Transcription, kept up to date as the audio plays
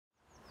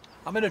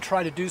I'm going to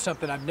try to do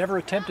something I've never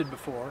attempted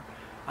before.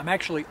 I'm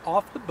actually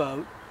off the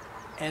boat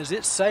as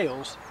it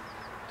sails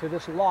to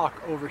this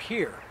lock over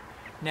here.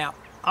 Now,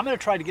 I'm going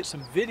to try to get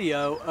some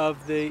video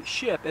of the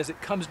ship as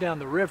it comes down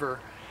the river,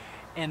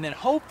 and then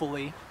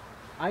hopefully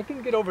I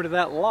can get over to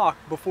that lock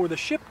before the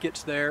ship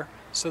gets there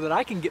so that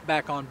I can get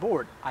back on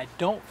board. I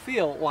don't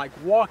feel like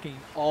walking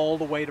all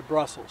the way to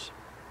Brussels.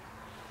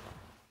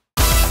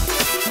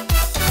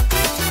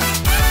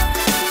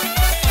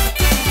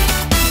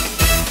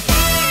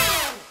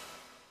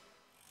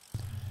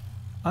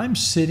 I'm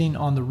sitting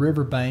on the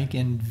riverbank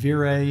in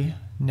Veere,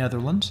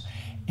 Netherlands,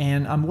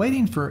 and I'm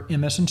waiting for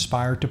MS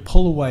Inspire to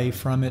pull away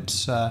from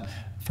its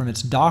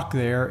dock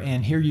there.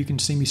 And here you can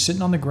see me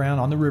sitting on the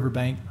ground on the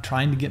riverbank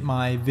trying to get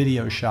my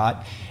video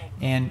shot.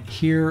 And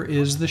here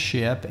is the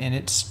ship, and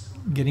it's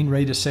getting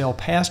ready to sail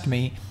past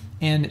me,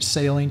 and it's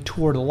sailing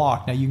toward a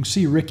lock. Now you can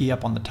see Ricky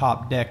up on the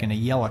top deck in a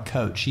yellow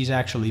coat. She's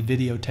actually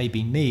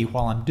videotaping me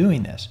while I'm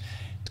doing this.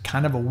 It's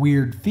kind of a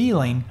weird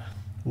feeling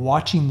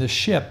watching the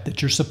ship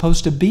that you're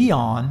supposed to be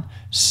on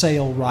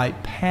sail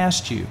right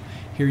past you.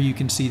 Here you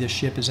can see the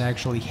ship is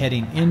actually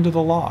heading into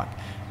the lock.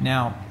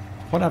 Now,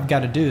 what I've got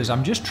to do is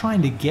I'm just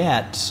trying to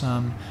get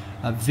some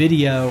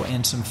video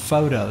and some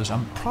photos.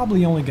 I'm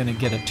probably only going to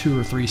get a 2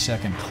 or 3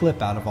 second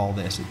clip out of all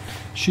this.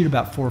 Shoot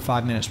about 4 or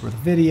 5 minutes worth of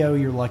video.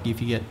 You're lucky if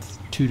you get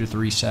 2 to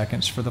 3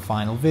 seconds for the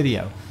final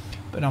video.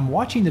 But I'm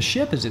watching the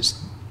ship as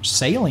it's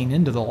sailing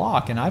into the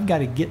lock, and I've got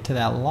to get to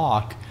that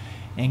lock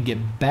and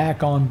get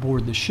back on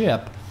board the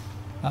ship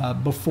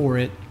before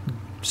it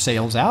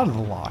sails out of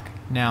the lock.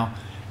 Now,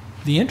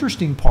 the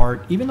interesting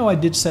part, even though I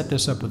did set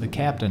this up with the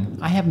captain,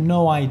 I have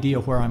no idea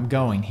where I'm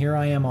going. Here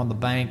I am on the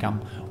bank.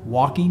 I'm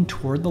walking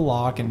toward the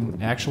lock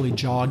and actually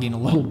jogging a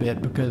little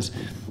bit because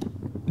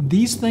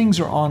these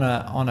things are on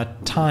a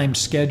time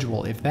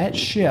schedule. If that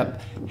ship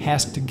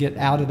has to get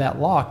out of that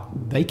lock,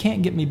 they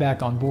can't get me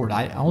back on board.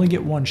 I only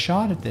get one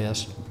shot at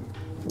this,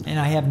 and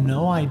I have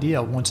no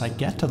idea once I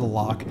get to the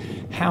lock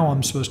how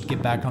I'm supposed to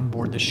get back on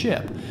board the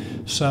ship.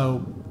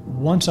 So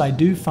once I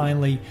do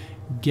finally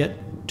get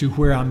to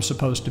where I'm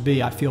supposed to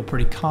be, I feel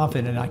pretty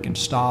confident I can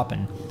stop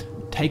and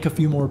take a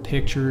few more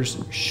pictures,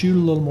 shoot a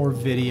little more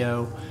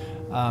video.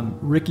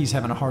 Ricky's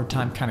having a hard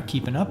time kind of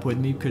keeping up with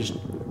me because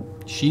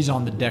she's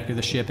on the deck of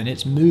the ship and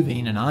it's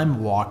moving and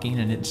I'm walking,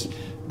 and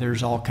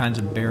there's all kinds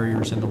of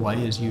barriers in the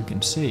way, as you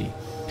can see.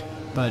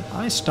 But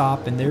I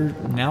stop, and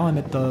now I'm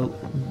at the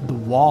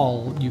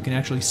wall. You can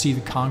actually see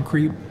the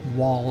concrete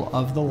wall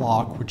of the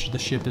lock, which the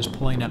ship is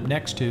pulling up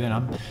next to, and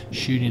I'm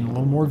shooting a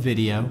little more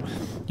video.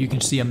 You can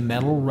see a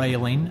metal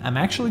railing. I'm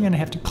actually going to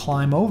have to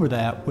climb over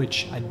that,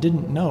 which I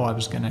didn't know I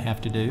was going to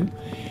have to do.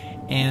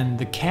 And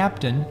the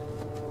captain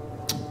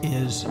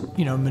is,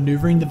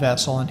 maneuvering the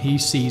vessel, and he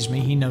sees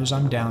me. He knows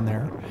I'm down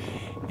there.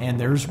 And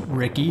there's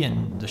Ricky,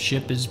 and the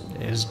ship is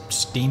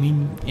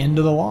steaming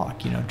into the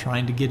lock,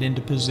 trying to get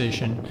into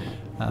position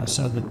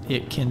so that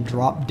it can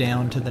drop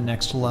down to the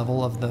next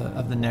level of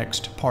the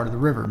next part of the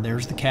river. And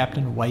there's the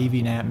captain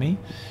waving at me,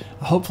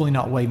 hopefully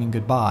not waving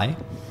goodbye.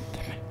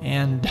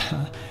 And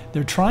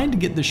they're trying to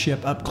get the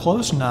ship up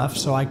close enough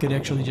so I could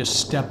actually just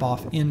step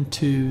off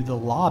into the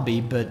lobby,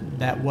 but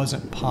that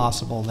wasn't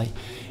possible.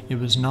 It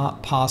was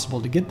not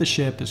possible to get the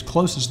ship as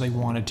close as they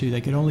wanted to.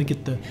 They could only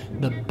get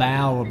the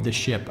bow of the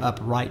ship up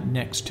right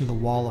next to the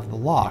wall of the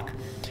lock.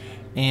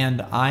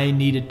 And I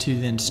needed to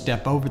then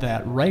step over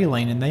that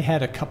railing, and they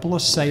had a couple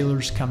of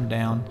sailors come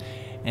down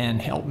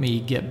and help me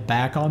get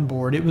back on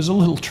board. It was a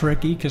little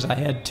tricky because I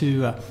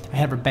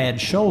have a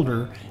bad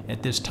shoulder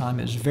at this time.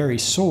 It was very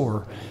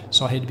sore,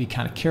 so I had to be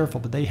kind of careful,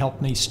 but they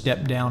helped me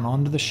step down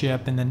onto the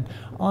ship and then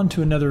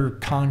onto another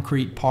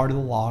concrete part of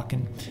the lock,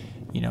 and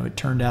it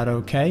turned out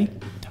okay.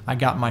 I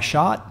got my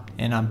shot,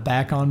 and I'm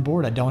back on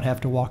board. I don't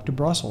have to walk to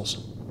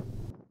Brussels.